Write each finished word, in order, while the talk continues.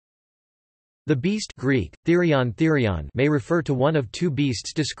The beast Greek, therion, may refer to one of two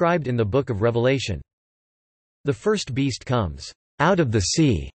beasts described in the Book of Revelation. The first beast comes out of the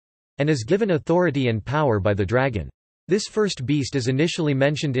sea and is given authority and power by the dragon. This first beast is initially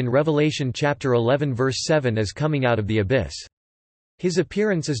mentioned in Revelation chapter 11 verse 7 as coming out of the abyss. His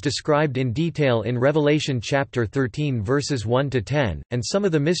appearance is described in detail in Revelation chapter 13 verses 1 to 10, and some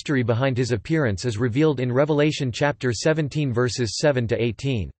of the mystery behind his appearance is revealed in Revelation chapter 17 verses 7 to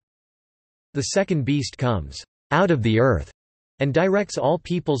 18. The second beast comes out of the earth and directs all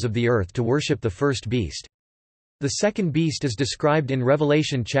peoples of the earth to worship the first beast. The second beast is described in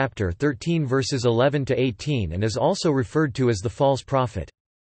Revelation chapter 13 verses 11 to 18 and is also referred to as the false prophet.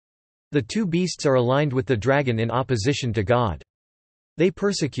 The two beasts are aligned with the dragon in opposition to God. They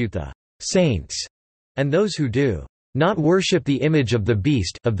persecute the saints and those who do not worship the image of the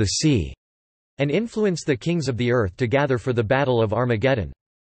beast of the sea, and influence the kings of the earth to gather for the battle of Armageddon.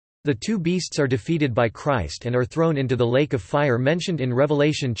 The two beasts are defeated by Christ and are thrown into the lake of fire mentioned in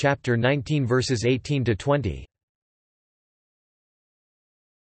Revelation chapter 19 verses 18 to 20.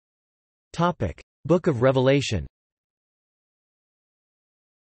 Topic: Book of Revelation.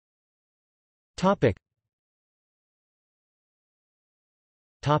 Topic: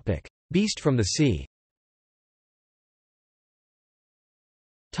 Beast from the sea.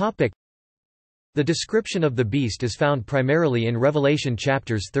 Topic: The description of the beast is found primarily in Revelation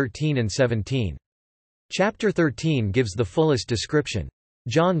chapters 13 and 17. Chapter 13 gives the fullest description.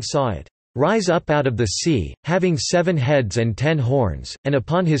 John saw it rise up out of the sea, having 7 heads and 10 horns, and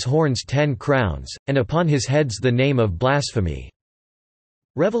upon his horns 10 crowns, and upon his heads the name of blasphemy.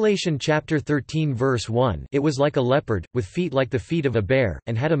 Revelation chapter 13 verse 1. It was like a leopard, with feet like the feet of a bear,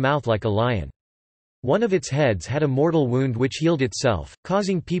 and had a mouth like a lion. One of its heads had a mortal wound which healed itself,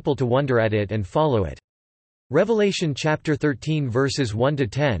 causing people to wonder at it and follow it. Revelation chapter 13 verses 1 to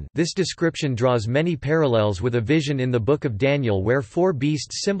 10. This description draws many parallels with a vision in the book of Daniel where 4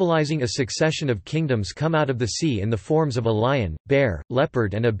 beasts symbolizing a succession of kingdoms come out of the sea in the forms of a lion, bear,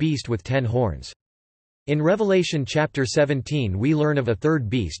 leopard and a beast with 10 horns. In Revelation chapter 17 we learn of a third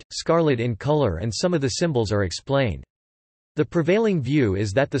beast, scarlet in color, and some of the symbols are explained. The prevailing view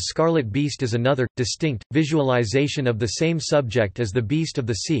is that the scarlet beast is another, distinct, visualization of the same subject as the beast of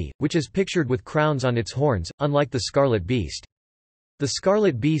the sea, which is pictured with crowns on its horns, unlike the scarlet beast. The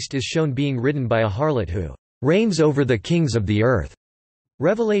scarlet beast is shown being ridden by a harlot who reigns over the kings of the earth.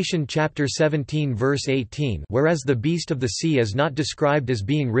 Revelation chapter 17 verse 18. Whereas the beast of the sea is not described as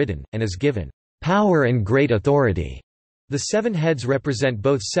being ridden, and is given power and great authority. The 7 heads represent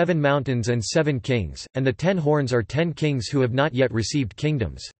both 7 mountains and 7 kings, and the 10 horns are 10 kings who have not yet received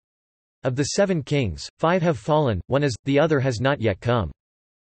kingdoms. Of the 7 kings, 5 have fallen, one is, the other has not yet come.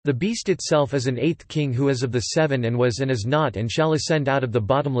 The beast itself is an 8th king who is of the 7 and was and is not and shall ascend out of the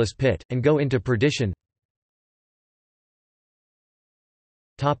bottomless pit, and go into perdition.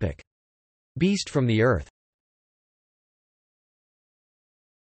 Beast from the earth.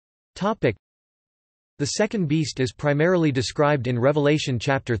 The second beast is primarily described in Revelation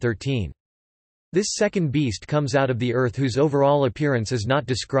chapter 13. This second beast comes out of the earth whose overall appearance is not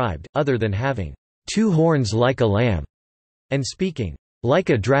described, other than having 2 horns like a lamb, and speaking like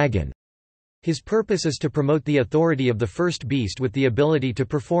a dragon. His purpose is to promote the authority of the first beast with the ability to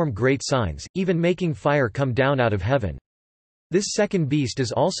perform great signs, even making fire come down out of heaven. This second beast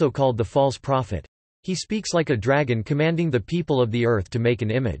is also called the false prophet. He speaks like a dragon, commanding the people of the earth to make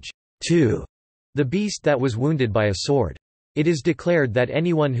an image to the beast that was wounded by a sword. It is declared that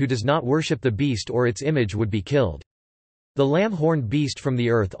anyone who does not worship the beast or its image would be killed. The lamb-horned beast from the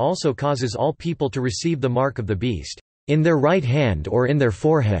earth also causes all people to receive the mark of the beast in their right hand or in their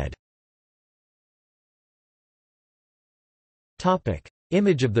forehead.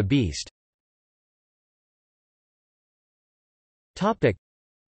 Image of the beast.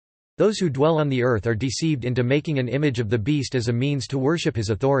 Those who dwell on the earth are deceived into making an image of the beast as a means to worship his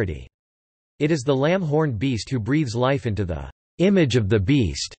authority. It is the lamb-horned beast who breathes life into the image of the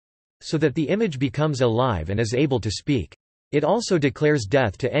beast, so that the image becomes alive and is able to speak. It also declares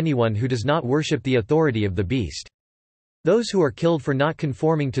death to anyone who does not worship the authority of the beast. Those who are killed for not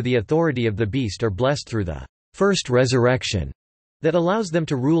conforming to the authority of the beast are blessed through the first resurrection that allows them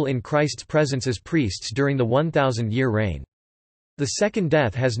to rule in Christ's presence as priests during the 1,000-year reign. The second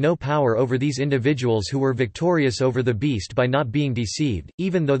death has no power over these individuals who were victorious over the beast by not being deceived,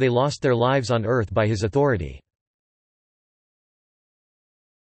 even though they lost their lives on earth by his authority.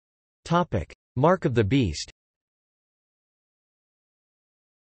 Mark of the beast.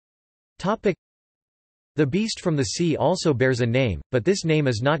 The beast from the sea also bears a name, but this name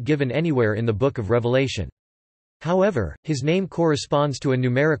is not given anywhere in the book of Revelation. However, his name corresponds to a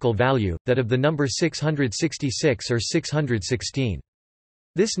numerical value, that of the number 666 or 616.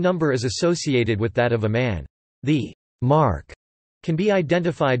 This number is associated with that of a man. The mark can be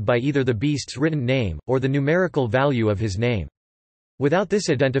identified by either the beast's written name, or the numerical value of his name. Without this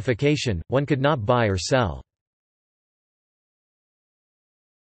identification, one could not buy or sell.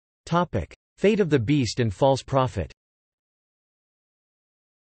 Fate of the beast and false prophet.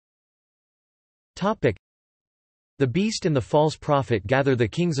 The beast and the false prophet gather the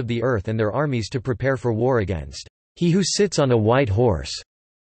kings of the earth and their armies to prepare for war against he who sits on a white horse.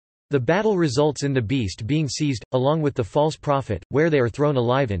 The battle results in the beast being seized, along with the false prophet, where they are thrown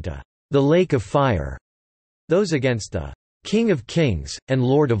alive into the lake of fire. Those against the King of Kings, and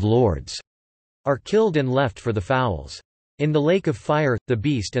Lord of Lords are killed and left for the fowls. In the lake of fire, the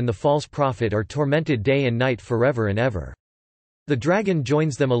beast and the false prophet are tormented day and night forever and ever. The dragon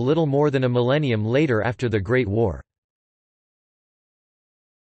joins them a little more than a millennium later after the Great War.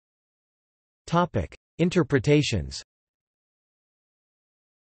 Interpretations.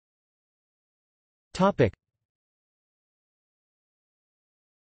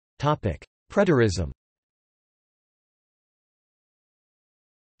 Preterism.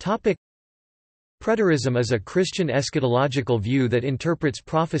 Preterism is a Christian eschatological view that interprets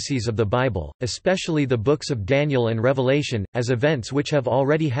prophecies of the Bible, especially the books of Daniel and Revelation, as events which have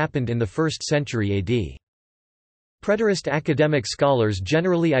already happened in the 1st century AD. Preterist academic scholars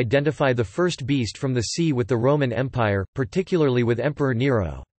generally identify the first beast from the sea with the Roman Empire, particularly with Emperor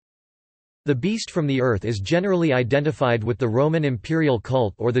Nero. The beast from the earth is generally identified with the Roman imperial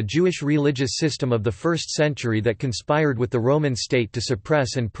cult or the Jewish religious system of the 1st century that conspired with the Roman state to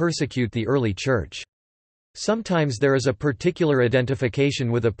suppress and persecute the early church. Sometimes there is a particular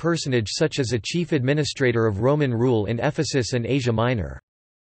identification with a personage such as a chief administrator of Roman rule in Ephesus and Asia Minor.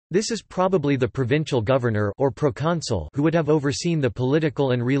 This is probably the provincial governor or proconsul who would have overseen the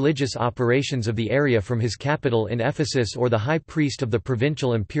political and religious operations of the area from his capital in Ephesus, or the high priest of the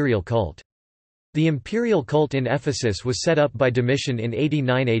provincial imperial cult. The imperial cult in Ephesus was set up by Domitian in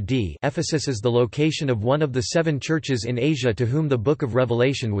 89 AD. Ephesus is the location of one of the 7 churches in Asia to whom the Book of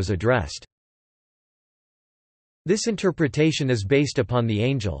Revelation was addressed. This interpretation is based upon the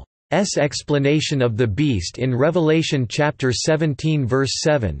angel's explanation of the beast in Revelation chapter 17 verse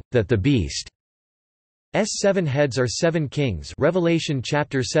 7, that the beast's 7 heads are 7 kings, Revelation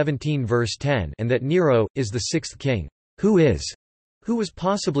chapter 17 verse 10, and that Nero is the 6th king, who was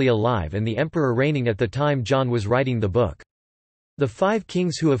possibly alive and the emperor reigning at the time John was writing the book. The 5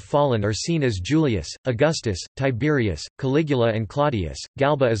 kings who have fallen are seen as Julius, Augustus, Tiberius, Caligula and Claudius.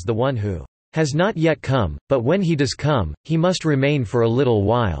 Galba is the one who has not yet come, but when he does come, he must remain for a little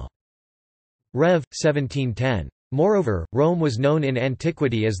while. Rev. 17:10. Moreover, Rome was known in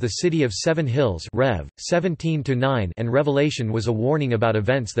antiquity as the city of 7 hills, Rev. 17-9, and Revelation was a warning about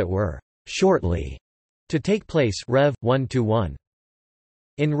events that were shortly to take place, Rev. 1-1.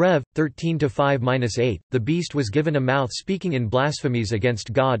 In Rev. 13-5-8, the beast was given a mouth speaking in blasphemies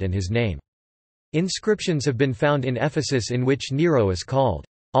against God and his name. Inscriptions have been found in Ephesus in which Nero is called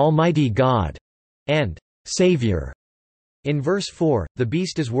Almighty God and Savior. In verse 4, the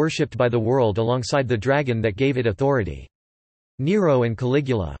beast is worshipped by the world alongside the dragon that gave it authority. Nero and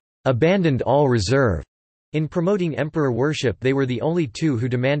Caligula abandoned all reserve. In promoting emperor worship, they were the only 2 who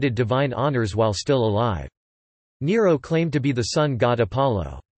demanded divine honors while still alive. Nero claimed to be the sun god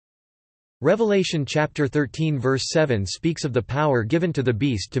Apollo. Revelation chapter 13 verse 7 speaks of the power given to the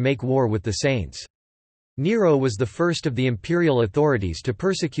beast to make war with the saints. Nero was the first of the imperial authorities to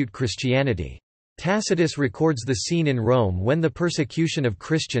persecute Christianity. Tacitus records the scene in Rome when the persecution of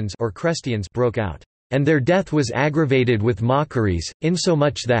Christians or Christians broke out, and their death was aggravated with mockeries,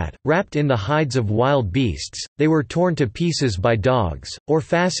 insomuch that, wrapped in the hides of wild beasts, they were torn to pieces by dogs, or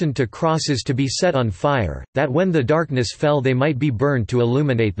fastened to crosses to be set on fire, that when the darkness fell they might be burned to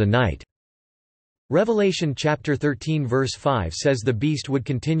illuminate the night. Revelation chapter 13 verse 5 says the beast would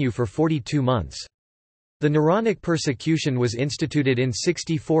continue for 42 months. The Neronic persecution was instituted in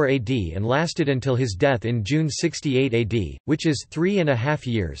 64 AD and lasted until his death in June 68 AD, which is 3.5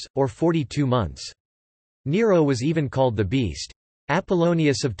 years, or 42 months. Nero was even called the beast.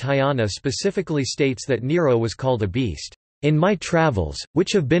 Apollonius of Tyana specifically states that Nero was called a beast. In my travels,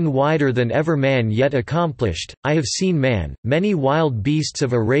 which have been wider than ever man yet accomplished, I have seen many wild beasts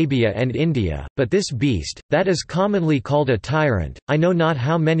of Arabia and India, but this beast, that is commonly called a tyrant, I know not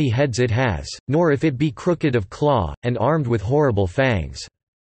how many heads it has, nor if it be crooked of claw, and armed with horrible fangs.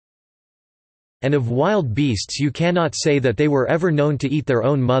 And of wild beasts you cannot say that they were ever known to eat their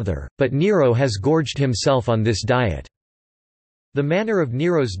own mother, but Nero has gorged himself on this diet. The manner of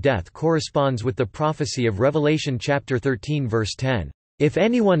Nero's death corresponds with the prophecy of Revelation chapter 13 verse 10. If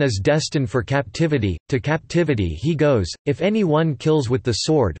anyone is destined for captivity, to captivity he goes, if anyone kills with the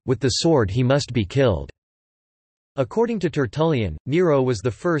sword he must be killed. According to Tertullian, Nero was the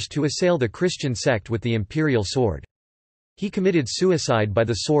first to assail the Christian sect with the imperial sword. He committed suicide by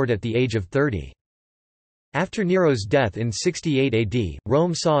the sword at the age of 30. After Nero's death in 68 AD,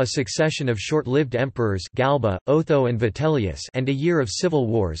 Rome saw a succession of short-lived emperors Galba, Otho and Vitellius and a year of civil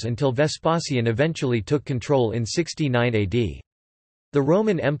wars until Vespasian eventually took control in 69 AD. The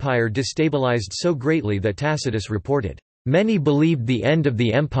Roman Empire destabilized so greatly that Tacitus reported, "Many believed the end of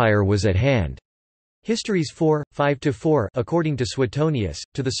the empire was at hand." Histories 4:5–4. According to Suetonius,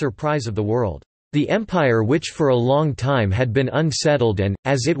 to the surprise of the world, "The empire which for a long time had been unsettled and,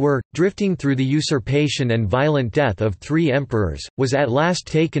 as it were, drifting through the usurpation and violent death of 3 emperors, was at last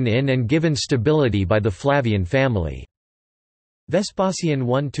taken in and given stability by the Flavian family." Vespasian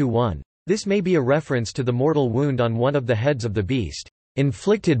 1–1. This may be a reference to the mortal wound on one of the heads of the beast,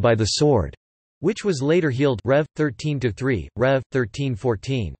 inflicted by the sword, which was later healed Rev. 13–3, Rev.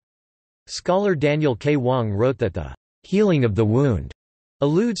 13–14. Scholar Daniel K. Wong wrote that the healing of the wound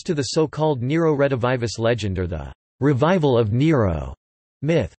alludes to the so-called Nero Redivivus legend or the revival of Nero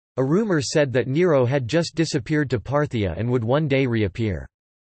myth. A rumor said that Nero had just disappeared to Parthia and would one day reappear.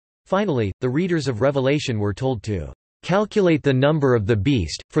 Finally, the readers of Revelation were told to calculate the number of the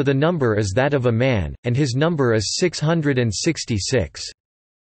beast, for the number is that of a man, and his number is 666.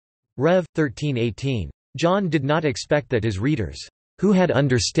 Rev. 13:18. John did not expect that his readers, who had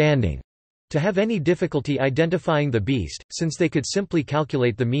understanding, to have any difficulty identifying the beast, since they could simply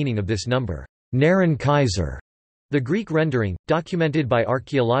calculate the meaning of this number. Naren Kaiser, the Greek rendering, documented by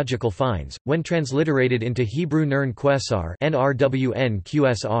archaeological finds, when transliterated into Hebrew Nern Quesar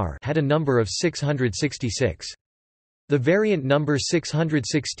 (NRWN-QSR), had a number of 666. The variant number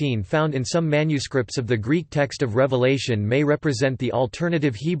 616 found in some manuscripts of the Greek text of Revelation may represent the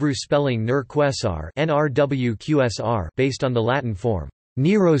alternative Hebrew spelling Ner Quesar (NRW-QSR) based on the Latin form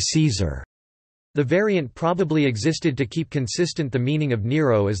Nero Caesar. The variant probably existed to keep consistent the meaning of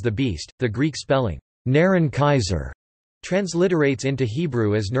Nero as the beast. The Greek spelling Naren Kaiser transliterates into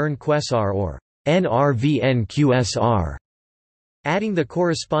Hebrew as Nern Quesar or NRVN-QSR. Adding the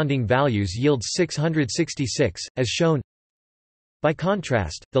corresponding values yields 666, as shown. By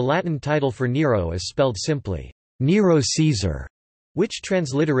contrast, the Latin title for Nero is spelled simply Nero Caesar, which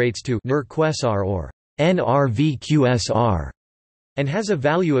transliterates to Ner Quesar or NRV-QSR, and has a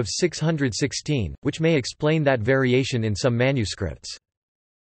value of 616, which may explain that variation in some manuscripts.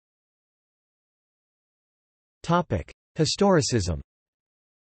 Historicism.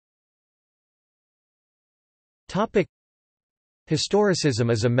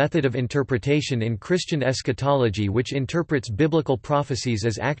 Historicism is a method of interpretation in Christian eschatology which interprets biblical prophecies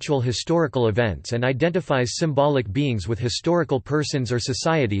as actual historical events and identifies symbolic beings with historical persons or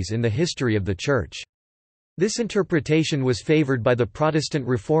societies in the history of the Church. This interpretation was favored by the Protestant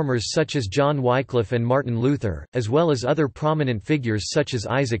reformers such as John Wycliffe and Martin Luther, as well as other prominent figures such as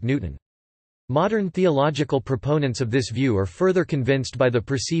Isaac Newton. Modern theological proponents of this view are further convinced by the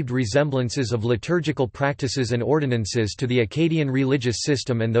perceived resemblances of liturgical practices and ordinances to the Akkadian religious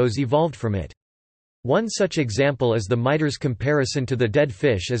system and those evolved from it. One such example is the mitres comparison to the dead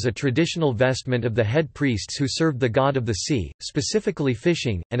fish as a traditional vestment of the head priests who served the god of the sea, specifically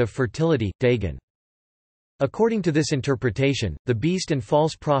fishing, and of fertility, Dagon. According to this interpretation, the beast and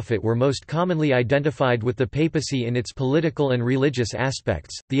false prophet were most commonly identified with the papacy in its political and religious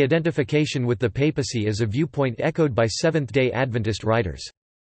aspects. The identification with the papacy is a viewpoint echoed by Seventh-day Adventist writers.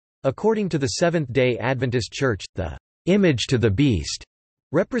 According to the Seventh-day Adventist Church, the image to the beast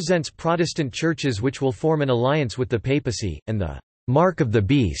represents Protestant churches which will form an alliance with the papacy, and the mark of the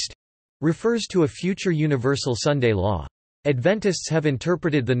beast refers to a future universal Sunday law. Adventists have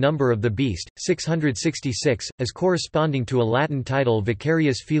interpreted the number of the beast, 666, as corresponding to a Latin title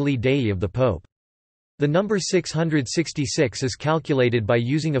Vicarius Filii Dei of the Pope. The number 666 is calculated by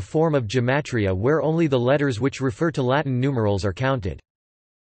using a form of gematria where only the letters which refer to Latin numerals are counted.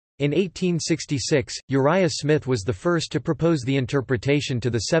 In 1866, Uriah Smith was the first to propose the interpretation to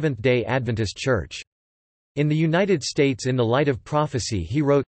the Seventh-day Adventist Church. In the United States in the Light of Prophecy he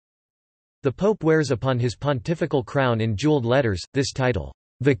wrote, "The Pope wears upon his pontifical crown in jeweled letters, this title,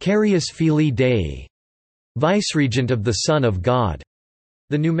 Vicarius Filii Dei, Viceregent of the Son of God,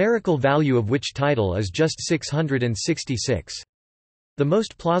 the numerical value of which title is just 666. The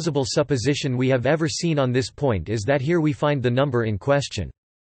most plausible supposition we have ever seen on this point is that here we find the number in question.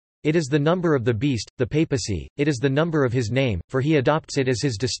 It is the number of the beast, the papacy, it is the number of his name, for he adopts it as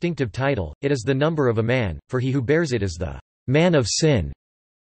his distinctive title, it is the number of a man, for he who bears it is the man of sin.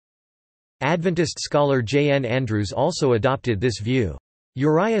 Adventist scholar J. N. Andrews also adopted this view.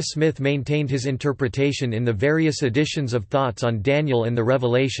 Uriah Smith maintained his interpretation in the various editions of Thoughts on Daniel and the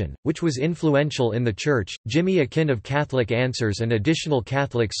Revelation, which was influential in the Church. Jimmy Akin of Catholic Answers and additional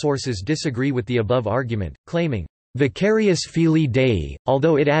Catholic sources disagree with the above argument, claiming, "Vicarius Filii Dei,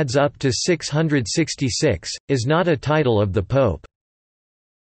 although it adds up to 666, is not a title of the Pope."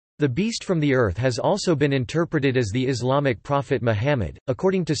 The beast from the earth has also been interpreted as the Islamic prophet Muhammad,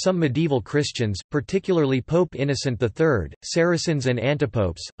 according to some medieval Christians, particularly Pope Innocent III, Saracens and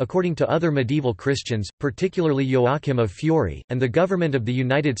antipopes, according to other medieval Christians, particularly Joachim of Fiore, and the government of the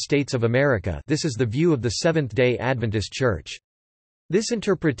United States of America. This is the view of the Seventh-day Adventist Church. This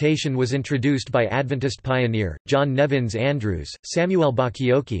interpretation was introduced by Adventist pioneer, John Nevins Andrews. Samuel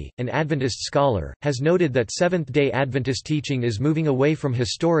Bakioki, an Adventist scholar, has noted that Seventh-day Adventist teaching is moving away from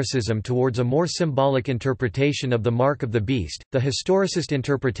historicism towards a more symbolic interpretation of the mark of the beast. The historicist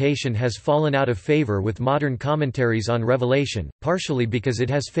interpretation has fallen out of favor with modern commentaries on Revelation, partially because it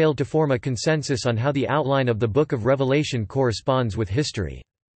has failed to form a consensus on how the outline of the Book of Revelation corresponds with history.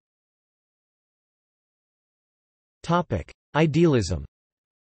 Idealism.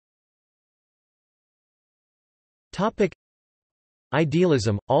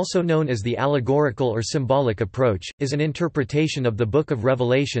 Idealism, also known as the allegorical or symbolic approach, is an interpretation of the Book of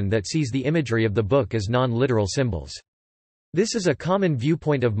Revelation that sees the imagery of the book as non-literal symbols. This is a common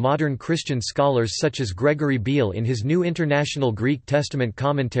viewpoint of modern Christian scholars such as Gregory Beale in his New International Greek Testament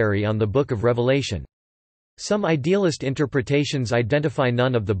commentary on the Book of Revelation. Some idealist interpretations identify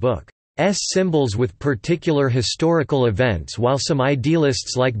none of the book's symbols with particular historical events, while some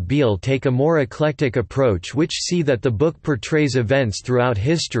idealists like Beale take a more eclectic approach which see that the book portrays events throughout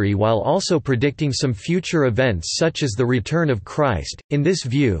history while also predicting some future events such as the return of Christ. In this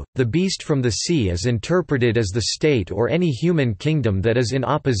view, the beast from the sea is interpreted as the state or any human kingdom that is in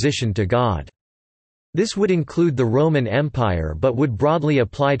opposition to God. This would include the Roman Empire but would broadly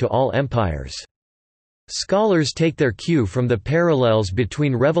apply to all empires. Scholars take their cue from the parallels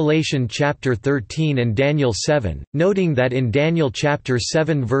between Revelation chapter 13 and Daniel 7, noting that in Daniel chapter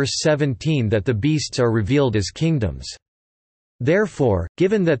 7 verse 17 that the beasts are revealed as kingdoms. Therefore,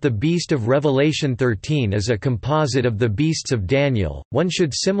 given that the beast of Revelation 13 is a composite of the beasts of Daniel, one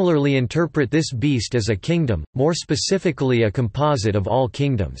should similarly interpret this beast as a kingdom, more specifically a composite of all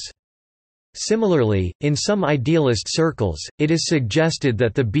kingdoms. Similarly, in some idealist circles, it is suggested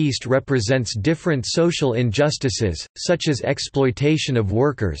that the beast represents different social injustices, such as exploitation of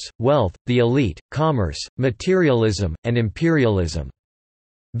workers, wealth, the elite, commerce, materialism, and imperialism.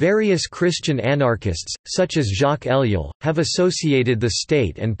 Various Christian anarchists, such as Jacques Ellul, have associated the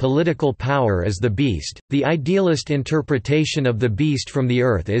state and political power as the beast. The idealist interpretation of the beast from the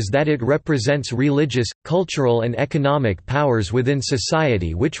earth is that it represents religious, cultural, and economic powers within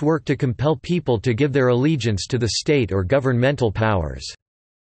society which work to compel people to give their allegiance to the state or governmental powers.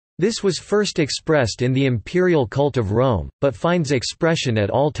 This was first expressed in the imperial cult of Rome, but finds expression at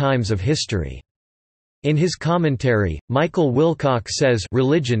all times of history. In his commentary, Michael Wilcock says,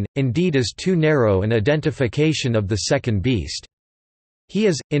 "Religion, indeed, is too narrow an identification of the second beast. He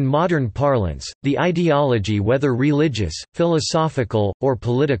is, in modern parlance, the ideology whether religious, philosophical, or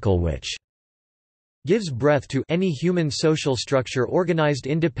political which gives breath to any human social structure organized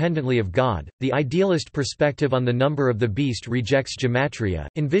independently of God." The idealist perspective on the number of the beast rejects gematria,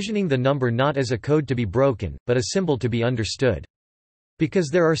 envisioning the number not as a code to be broken, but a symbol to be understood. Because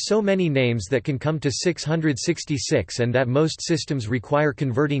there are so many names that can come to 666 and that most systems require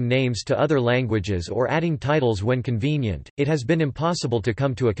converting names to other languages or adding titles when convenient, it has been impossible to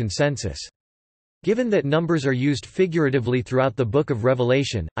come to a consensus. Given that numbers are used figuratively throughout the Book of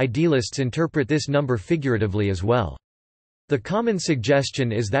Revelation, idealists interpret this number figuratively as well. The common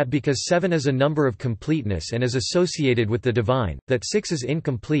suggestion is that because 7 is a number of completeness and is associated with the divine, that 6 is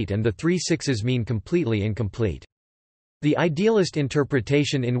incomplete and the 3 sixes mean completely incomplete. The idealist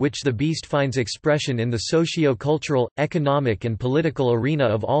interpretation in which the beast finds expression in the socio-cultural, economic and political arena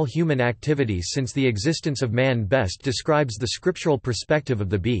of all human activities since the existence of man best describes the scriptural perspective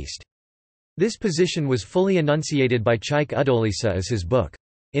of the beast. This position was fully enunciated by Chaik Udolisa as his book.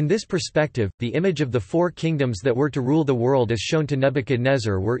 In this perspective, the image of the 4 kingdoms that were to rule the world as shown to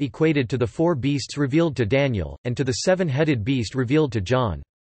Nebuchadnezzar were equated to the 4 beasts revealed to Daniel, and to the 7-headed beast revealed to John.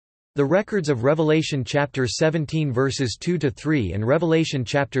 The records of Revelation chapter 17 verses 2–3 and Revelation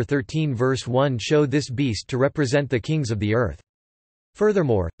chapter 13 verse 1 show this beast to represent the kings of the earth.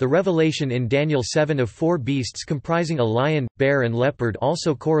 Furthermore, the revelation in Daniel 7 of 4 beasts comprising a lion, bear and leopard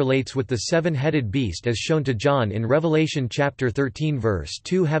also correlates with the 7-headed beast as shown to John in Revelation chapter 13 verse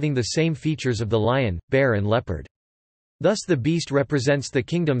 2 having the same features of the lion, bear and leopard. Thus the beast represents the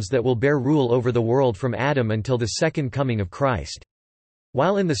kingdoms that will bear rule over the world from Adam until the second coming of Christ.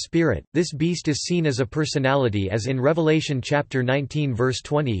 While in the spirit, this beast is seen as a personality, as in Revelation chapter 19 verse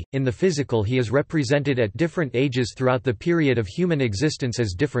 20. In the physical, he is represented at different ages throughout the period of human existence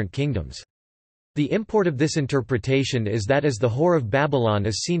as different kingdoms. The import of this interpretation is that as the whore of Babylon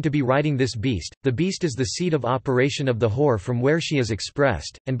is seen to be riding this beast, the beast is the seat of operation of the whore from where she is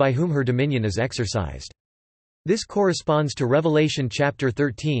expressed, and by whom her dominion is exercised. This corresponds to Revelation chapter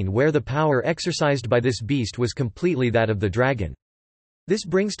 13, where the power exercised by this beast was completely that of the dragon. This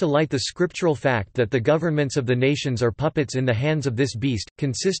brings to light the scriptural fact that the governments of the nations are puppets in the hands of this beast,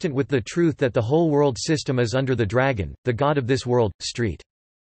 consistent with the truth that the whole world system is under the dragon, the god of this world. St.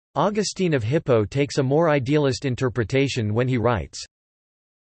 Augustine of Hippo takes a more idealist interpretation when he writes,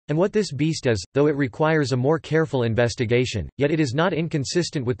 "And what this beast is, though it requires a more careful investigation, yet it is not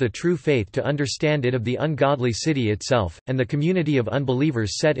inconsistent with the true faith to understand it of the ungodly city itself, and the community of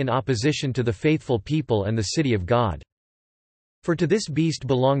unbelievers set in opposition to the faithful people and the city of God. For to this beast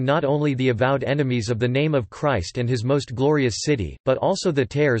belong not only the avowed enemies of the name of Christ and his most glorious city, but also the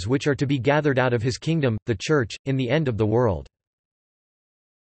tares which are to be gathered out of his kingdom, the Church, in the end of the world."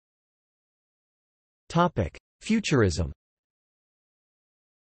 Futurism.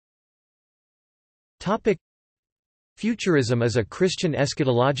 Futurism is a Christian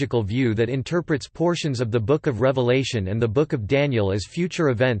eschatological view that interprets portions of the Book of Revelation and the Book of Daniel as future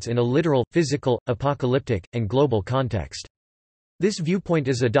events in a literal, physical, apocalyptic, and global context. This viewpoint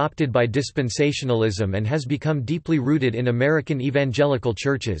is adopted by dispensationalism and has become deeply rooted in American evangelical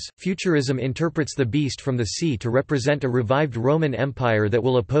churches. Futurism interprets the beast from the sea to represent a revived Roman Empire that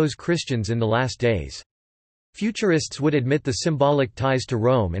will oppose Christians in the last days. Futurists would admit the symbolic ties to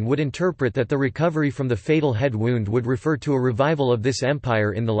Rome and would interpret that the recovery from the fatal head wound would refer to a revival of this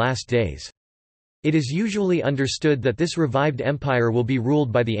empire in the last days. It is usually understood that this revived empire will be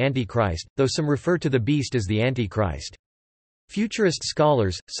ruled by the Antichrist, though some refer to the beast as the Antichrist. Futurist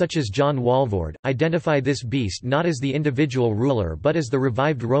scholars, such as John Walvoord, identify this beast not as the individual ruler but as the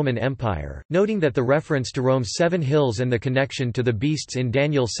revived Roman Empire, noting that the reference to Rome's 7 hills and the connection to the beasts in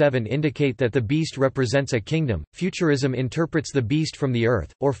Daniel 7 indicate that the beast represents a kingdom. Futurism interprets the beast from the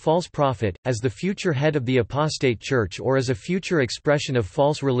earth, or false prophet, as the future head of the apostate church or as a future expression of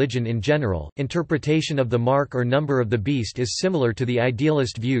false religion in general. Interpretation of the mark or number of the beast is similar to the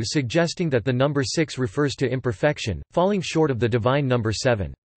idealist view, suggesting that the number 6 refers to imperfection, falling short of the divine number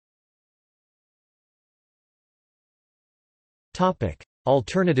 7.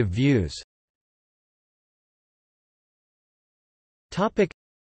 Alternative views.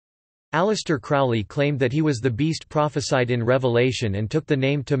 Aleister Crowley claimed that he was the beast prophesied in Revelation and took the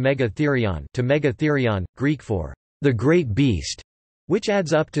name to Megatherion, Greek for the great beast, which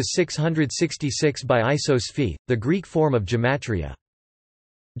adds up to 666 by Isos Phi, the Greek form of gematria.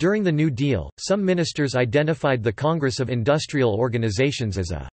 During the New Deal, some ministers identified the Congress of Industrial Organizations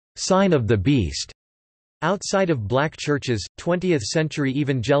as a sign of the beast. Outside of black churches, 20th-century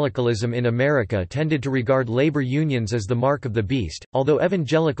evangelicalism in America tended to regard labor unions as the mark of the beast, although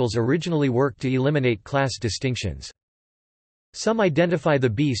evangelicals originally worked to eliminate class distinctions. Some identify the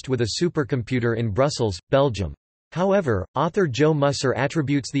beast with a supercomputer in Brussels, Belgium. However, author Joe Musser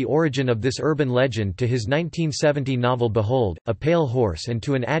attributes the origin of this urban legend to his 1970 novel Behold, a Pale Horse and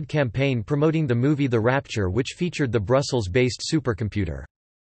to an ad campaign promoting the movie The Rapture, which featured the Brussels-based supercomputer.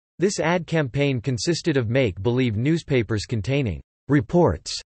 This ad campaign consisted of make-believe newspapers containing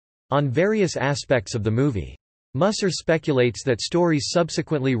reports on various aspects of the movie. Musser speculates that stories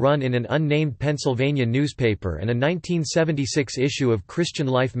subsequently run in an unnamed Pennsylvania newspaper and a 1976 issue of Christian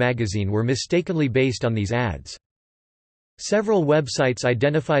Life magazine were mistakenly based on these ads. Several websites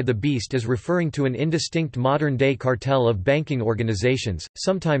identify the beast as referring to an indistinct modern-day cartel of banking organizations,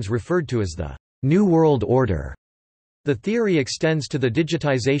 sometimes referred to as the New World Order. The theory extends to the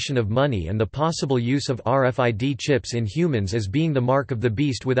digitization of money and the possible use of RFID chips in humans as being the mark of the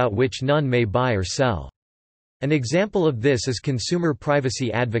beast without which none may buy or sell. An example of this is consumer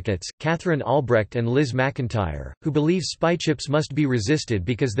privacy advocates, Catherine Albrecht and Liz McIntyre, who believe spy chips must be resisted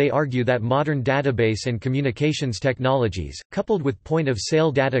because they argue that modern database and communications technologies, coupled with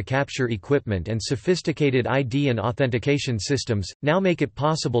point-of-sale data capture equipment and sophisticated ID and authentication systems, now make it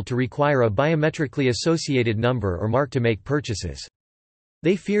possible to require a biometrically associated number or mark to make purchases.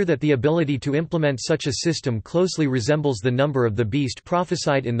 They fear that the ability to implement such a system closely resembles the number of the beast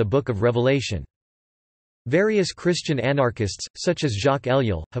prophesied in the Book of Revelation. Various Christian anarchists, such as Jacques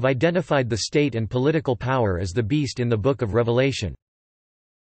Ellul, have identified the state and political power as the beast in the Book of Revelation.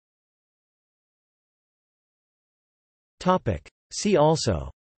 See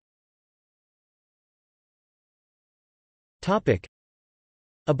also Topic: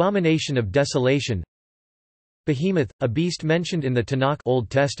 Abomination of desolation. Behemoth, a beast mentioned in the Tanakh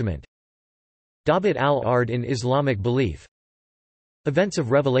Old Testament. Dabat al-Ard in Islamic belief. Events of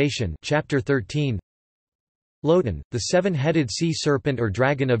Revelation, chapter 13. Lotan, the seven-headed sea serpent or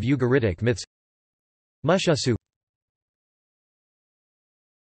dragon of Ugaritic myths. Mushasu.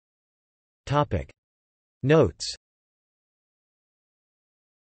 Topic: Notes.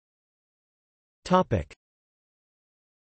 Topic: